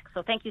and next.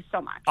 So thank you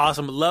so much.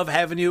 Awesome. Love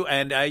having you.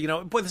 And,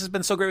 boy, this has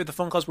been so great with the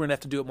phone calls. We're going to have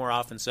to do it more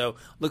often. So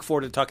look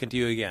forward to talking to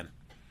you again.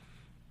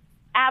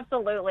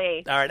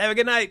 Absolutely. All right. Have a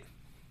good night.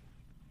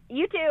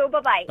 You too.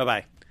 Bye-bye.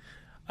 Bye-bye.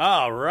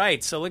 All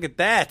right, so look at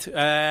that,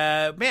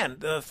 man.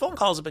 The phone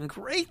calls have been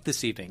great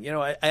this evening.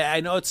 I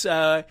know it's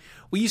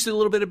we used to do a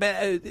little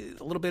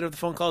bit of the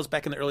phone calls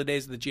back in the early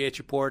days of the GH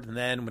Report, and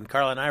then when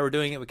Carla and I were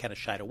doing it, we kind of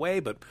shied away.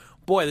 But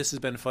boy, this has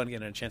been fun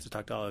getting a chance to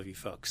talk to all of you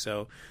folks.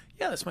 So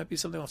yeah, this might be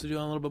something we'll have to do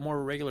on a little bit more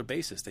of a regular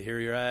basis to hear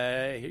your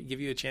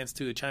give you a chance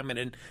to chime in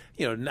and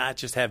not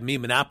just have me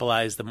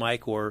monopolize the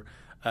mic or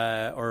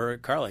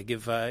Carla.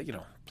 Give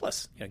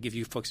give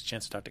you folks a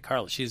chance to talk to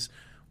Carla. She's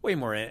way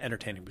more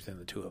entertaining between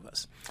the two of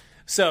us.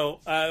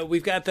 So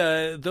we've got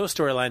those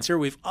storylines here.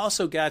 We've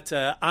also got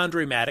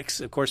Andre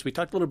Maddox. Of course, we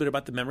talked a little bit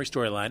about the memory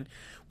storyline,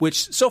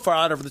 which so far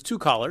out of the two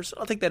callers,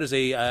 I think that is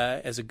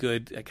a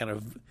good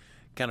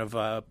kind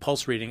of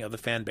pulse reading of the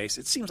fan base.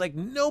 It seems like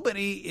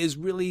nobody is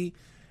really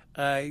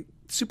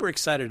super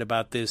excited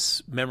about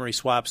this memory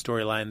swap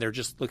storyline. They're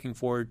just looking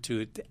forward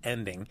to it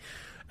ending.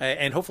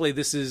 And hopefully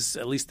this is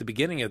at least the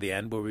beginning of the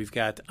end, where we've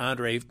got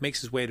Andre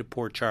makes his way to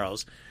Port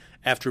Charles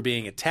after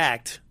being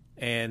attacked,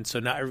 and so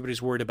now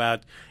everybody's worried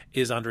about,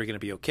 is Andre going to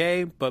be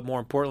okay? But more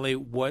importantly,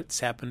 what's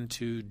happened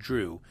to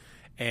Drew?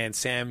 and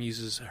Sam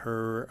uses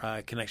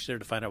her connection there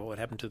to find out what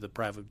happened to the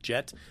private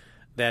jet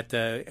that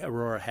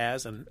Aurora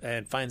has,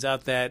 and finds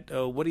out that,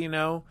 what do you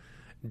know?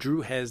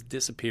 Drew has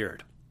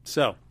disappeared.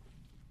 So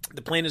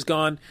the plane is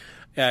gone.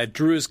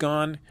 Drew is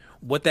gone.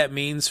 What that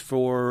means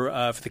for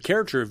the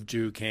character of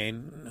Drew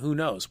Kane, who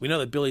knows? We know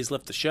that Billy's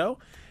left the show,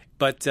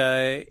 but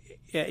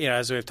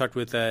as we've talked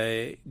with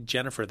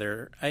Jennifer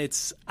there,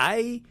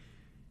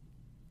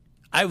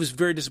 I was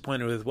very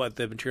disappointed with what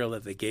the material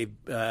that they gave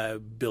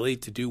Billy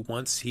to do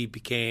once he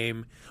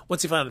found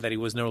out that he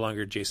was no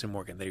longer Jason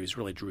Morgan, that he was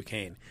really Drew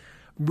Kane.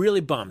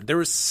 Really bummed. There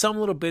was some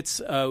little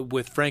bits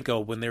with Franco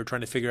when they were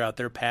trying to figure out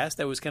their past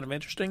that was kind of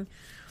interesting.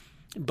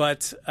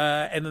 But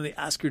and then the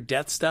Oscar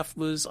death stuff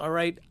was all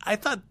right. I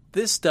thought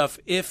this stuff,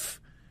 if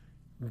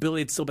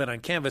Billy had still been on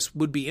canvas,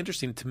 would be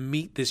interesting to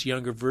meet this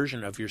younger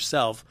version of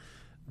yourself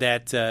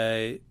that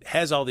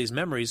has all these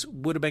memories.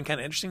 Would have been kind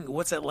of interesting.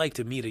 What's that like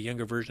to meet a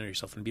younger version of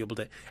yourself and be able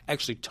to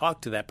actually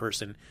talk to that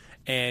person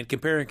and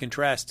compare and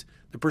contrast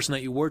the person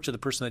that you were to the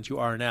person that you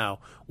are now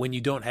when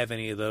you don't have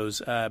any of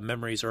those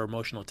memories or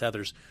emotional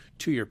tethers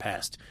to your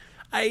past?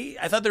 I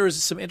thought there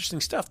was some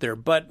interesting stuff there,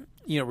 but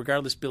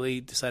regardless,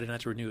 Billy decided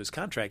not to renew his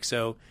contract,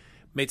 so it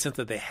made sense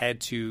that they had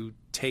to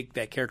take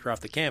that character off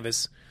the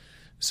canvas.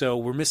 So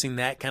we're missing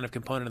that kind of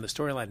component of the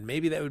storyline.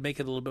 Maybe that would make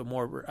it a little bit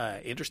more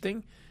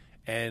interesting,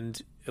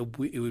 and it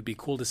would be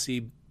cool to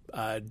see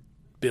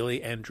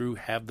Billy and Drew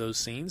have those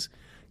scenes.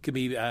 Could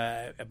be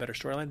a better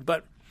storyline,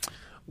 but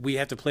we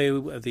have to play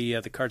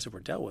the cards that we're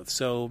dealt with.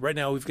 So right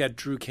now we've got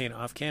Drew Kane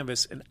off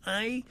canvas, and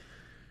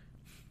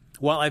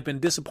while I've been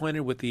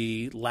disappointed with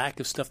the lack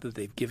of stuff that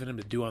they've given him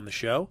to do on the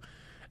show,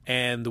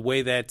 and the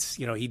way that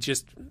he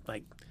just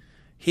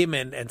him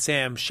and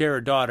Sam share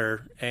a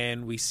daughter,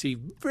 and we see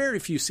very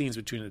few scenes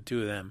between the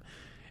two of them.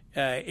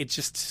 It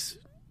just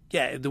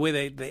the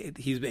way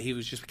he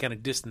was just kind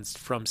of distanced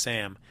from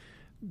Sam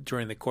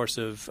during the course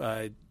of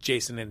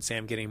Jason and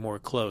Sam getting more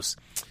close.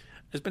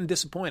 It's been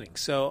disappointing.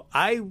 So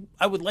I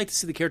would like to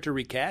see the character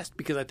recast,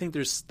 because I think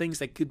there's things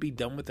that could be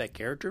done with that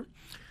character.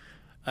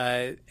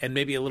 And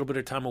maybe a little bit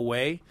of time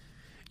away,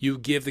 you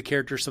give the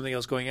character something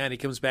else going on. He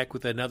comes back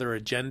with another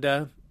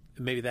agenda.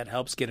 Maybe that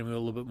helps get him a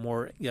little bit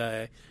more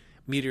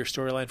meatier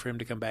storyline for him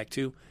to come back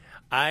to.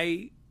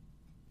 I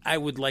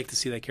would like to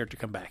see that character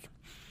come back.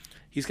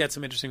 He's got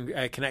some interesting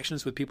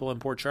connections with people in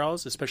Port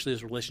Charles, especially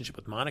his relationship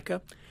with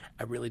Monica.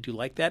 I really do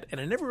like that. And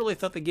I never really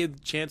thought they gave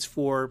the chance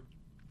for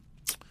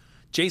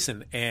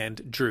Jason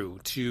and Drew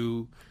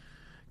to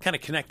kind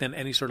of connect on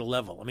any sort of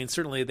level. I mean,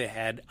 certainly they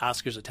had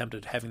Oscar's attempt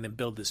at having them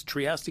build this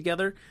treehouse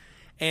together,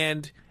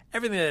 and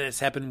everything that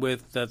has happened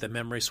with the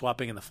memory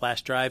swapping and the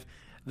flash drive,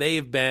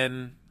 they've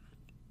been,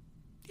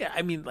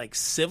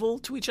 civil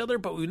to each other,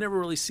 but we've never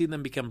really seen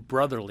them become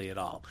brotherly at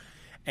all.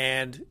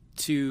 And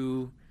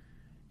to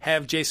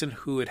have Jason,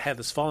 who had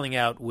this falling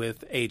out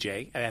with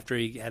AJ after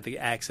he had the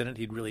accident,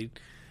 he'd really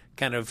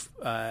kind of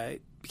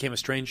became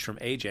estranged from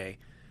AJ.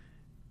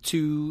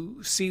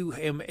 To see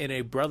him in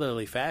a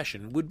brotherly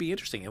fashion would be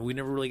interesting, and we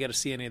never really got to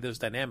see any of those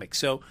dynamics.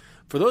 So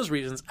for those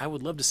reasons, I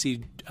would love to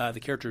see the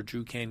character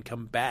Drew Kane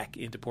come back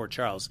into Port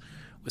Charles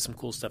with some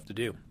cool stuff to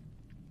do.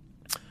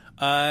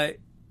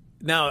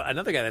 Now,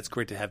 another guy that's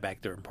great to have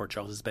back there in Port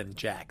Charles has been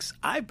Jax.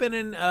 I've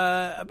been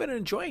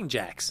enjoying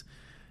Jax,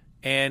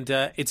 and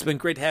it's been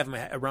great to have him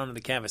around on the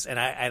canvas. And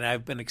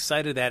I've been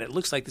excited that it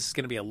looks like this is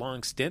going to be a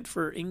long stint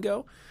for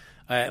Ingo.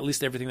 At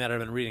least everything that I've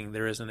been reading,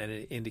 there isn't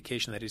any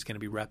indication that he's going to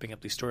be wrapping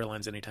up these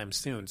storylines anytime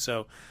soon.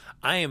 So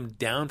I am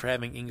down for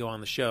having Ingo on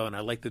the show, and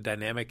I like the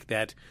dynamic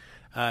that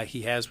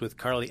he has with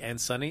Carly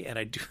and Sonny. And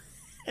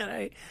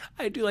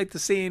I do like the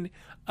scene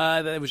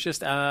that was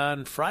just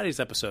on Friday's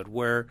episode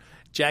where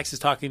Jax is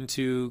talking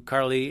to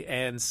Carly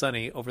and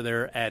Sonny over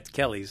there at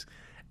Kelly's,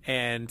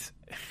 and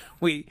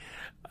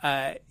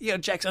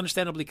Jax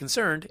understandably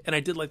concerned, and I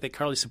did like that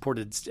Carly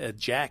supported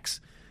Jax's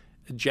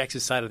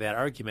side of that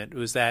argument. It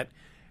was that,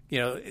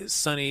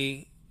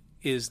 Sonny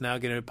is now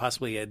going to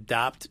possibly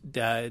adopt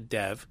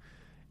Dev,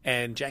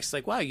 and Jax is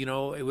like, wow,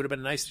 it would have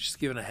been nice to just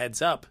give him a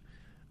heads up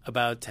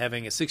about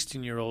having a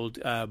 16-year-old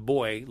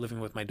boy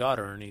living with my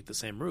daughter underneath the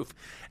same roof.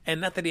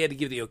 And not that he had to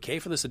give the okay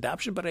for this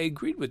adoption, but I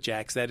agreed with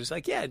Jax that it's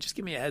like, yeah, just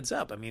give me a heads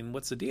up. I mean,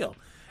 what's the deal?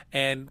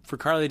 And for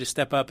Carly to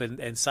step up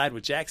and side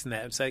with Jax in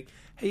that, it's like,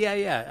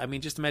 hey, yeah. I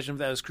mean, just imagine if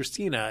that was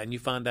Christina and you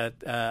found that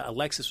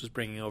Alexis was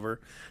bringing over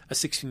a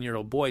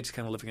 16-year-old boy just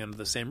kind of living under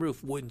the same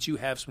roof. Wouldn't you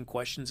have some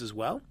questions as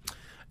well?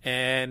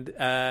 And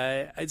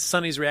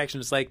Sonny's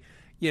reaction is like,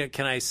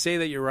 can I say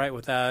that you're right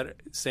without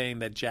saying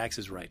that Jax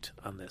is right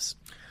on this?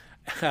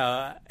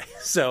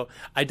 So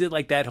I did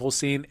like that whole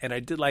scene, and I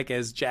did like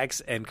as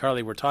Jax and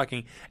Carly were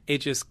talking, it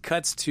just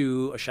cuts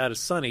to a shot of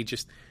Sonny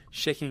just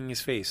shaking his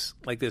face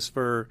like this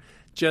for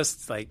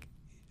just like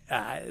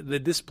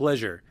the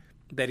displeasure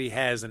that he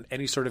has in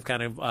any sort of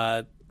kind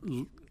of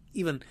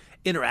even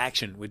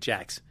interaction with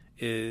Jax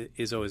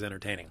is always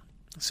entertaining.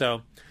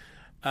 So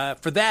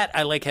for that,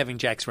 I like having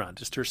Jax around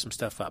to stir some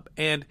stuff up.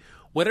 And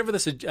whatever the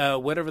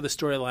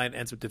storyline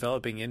ends up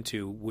developing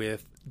into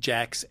with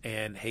Jax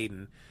and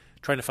Hayden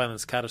trying to find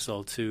this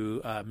codicil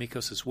to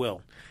Mikos'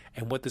 will,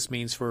 and what this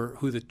means for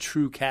who the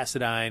true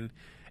Cassadine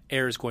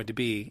heir is going to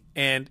be.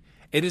 And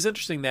it is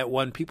interesting that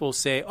when people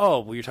say, oh,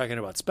 well, you're talking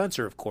about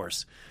Spencer, of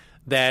course,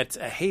 that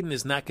Hayden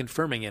is not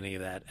confirming any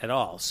of that at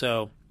all.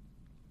 So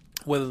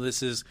whether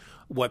this is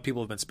what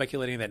people have been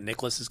speculating, that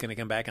Nicholas is going to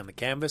come back on the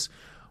canvas,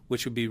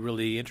 which would be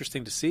really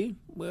interesting to see,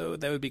 well,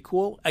 that would be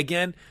cool.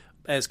 Again,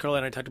 as Carla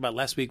and I talked about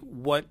last week,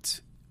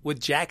 what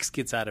Jax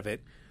gets out of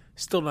it,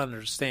 still don't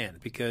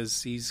understand,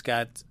 because he's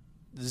got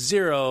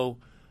zero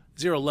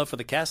love for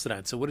the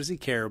Cassadine. So what does he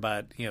care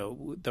about,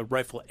 the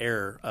rightful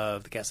heir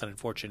of the Cassadine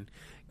fortune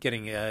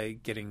getting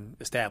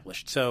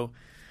established? So,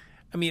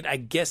 I mean, I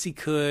guess he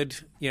could,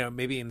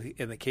 maybe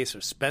in the case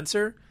of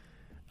Spencer,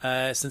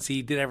 since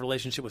he did have a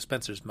relationship with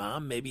Spencer's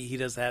mom, maybe he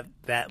does have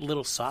that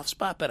little soft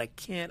spot, but I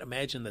can't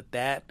imagine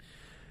that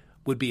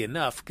would be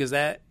enough, because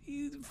that,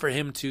 for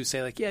him to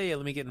say like, yeah,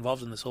 let me get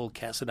involved in this whole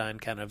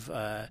Cassadine kind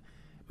of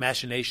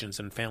machinations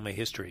and family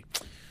history.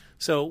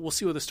 So we'll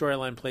see where the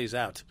storyline plays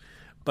out.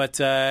 But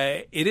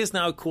it is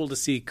now cool to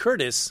see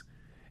Curtis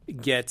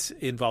get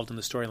involved in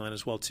the storyline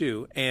as well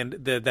too, and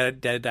that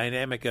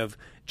dynamic of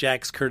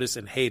Jax, Curtis,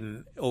 and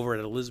Hayden over at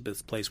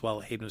Elizabeth's place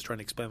while Hayden was trying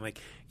to explain, like,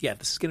 yeah,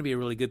 this is going to be a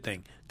really good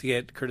thing to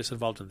get Curtis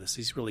involved in this.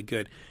 He's really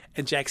good.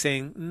 And Jax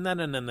saying,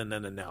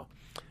 no.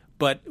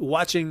 But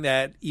watching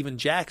that, even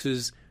Jax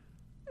is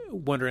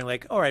wondering,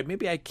 like, all right,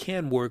 maybe I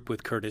can work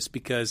with Curtis,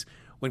 because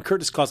when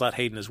Curtis calls out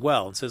Hayden as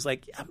well and says,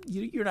 like,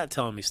 you're not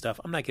telling me stuff,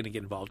 I'm not going to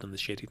get involved in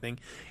this shady thing.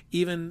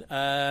 Even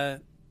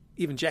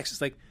Jax is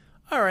like,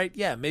 all right,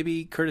 yeah,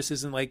 maybe Curtis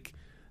isn't like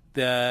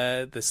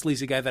the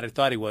sleazy guy that I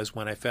thought he was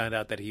when I found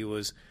out that he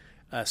was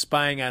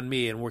spying on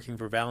me and working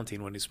for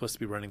Valentine when he's supposed to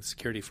be running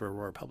security for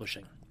Aurora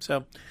Publishing.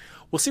 So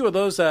we'll see where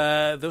those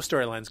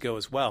storylines go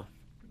as well.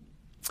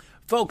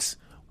 Folks,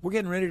 we're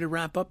getting ready to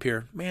wrap up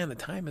here. Man, the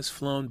time has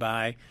flown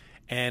by,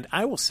 and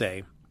I will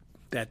say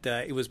that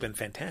it has been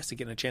fantastic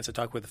getting a chance to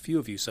talk with a few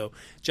of you. So,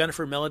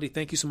 Jennifer, Melody,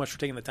 thank you so much for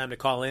taking the time to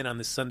call in on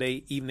this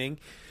Sunday evening.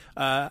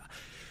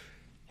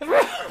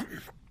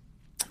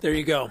 There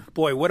you go.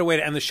 Boy, what a way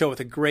to end the show with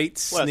a great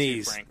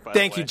sneeze. Bless you, Frank,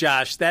 Thank you,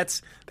 Josh.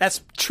 That's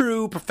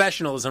true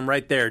professionalism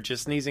right there,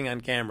 just sneezing on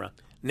camera.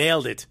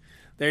 Nailed it.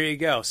 There you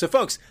go. So,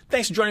 folks,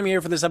 thanks for joining me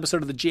here for this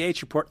episode of the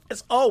GH Report.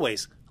 As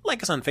always,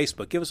 like us on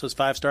Facebook, give us those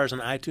 5 stars on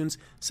iTunes,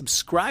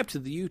 subscribe to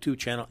the YouTube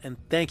channel, and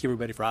thank you,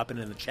 everybody, for hopping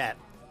in the chat.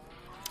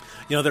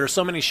 There are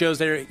so many shows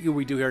there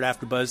we do here at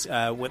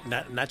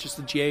AfterBuzz, not just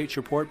the GH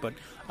Report, but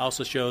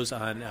also shows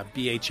on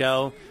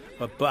BHL,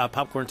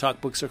 Popcorn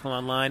Talk, Book Circle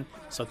Online.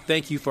 So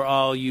thank you for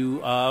all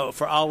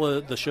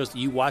of the shows that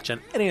you watch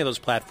on any of those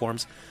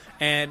platforms,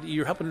 and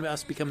you're helping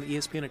us become the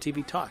ESPN of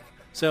TV Talk.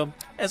 So,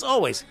 as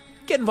always,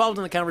 get involved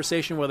in the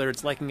conversation, whether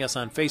it's liking us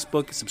on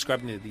Facebook,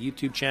 subscribing to the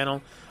YouTube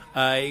channel,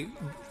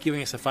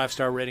 giving us a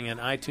 5-star rating on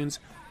iTunes,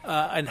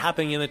 and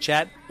hopping in the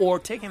chat, or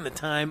taking the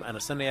time on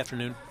a Sunday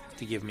afternoon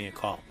to give me a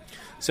call.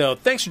 So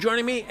thanks for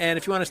joining me, and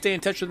if you want to stay in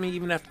touch with me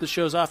even after the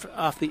show's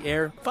off the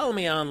air, follow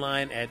me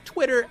online at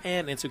Twitter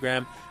and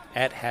Instagram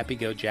at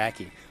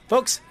HappyGoJackie.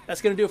 Folks,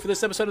 that's going to do it for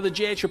this episode of the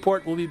GH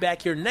Report. We'll be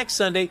back here next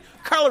Sunday.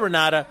 Carla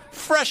Renata,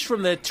 fresh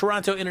from the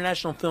Toronto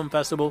International Film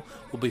Festival,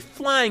 will be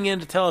flying in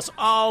to tell us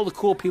all the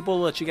cool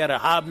people that you got to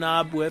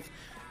hobnob with,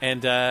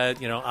 and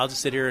I'll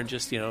just sit here and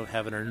just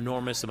have an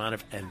enormous amount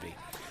of envy.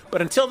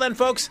 But until then,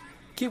 folks,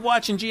 keep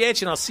watching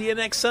GH, and I'll see you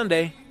next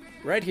Sunday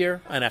right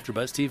here on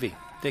AfterBuzz TV.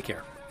 Take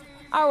care.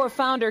 Our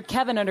founder,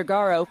 Kevin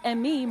Undergaro,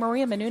 and me,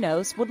 Maria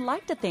Menounos, would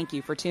like to thank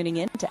you for tuning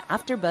in to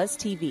AfterBuzz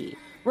TV.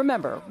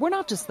 Remember, we're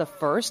not just the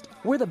first,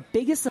 we're the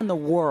biggest in the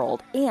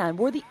world, and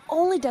we're the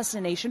only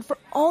destination for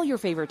all your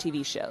favorite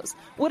TV shows.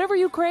 Whatever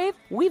you crave,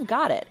 we've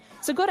got it.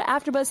 So go to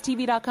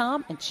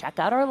AfterBuzzTV.com and check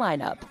out our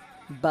lineup.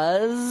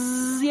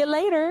 Buzz you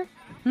later.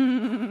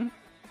 The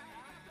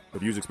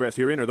views expressed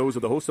herein are those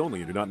of the hosts only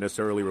and do not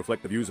necessarily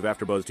reflect the views of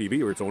AfterBuzz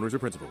TV or its owners or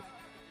principals.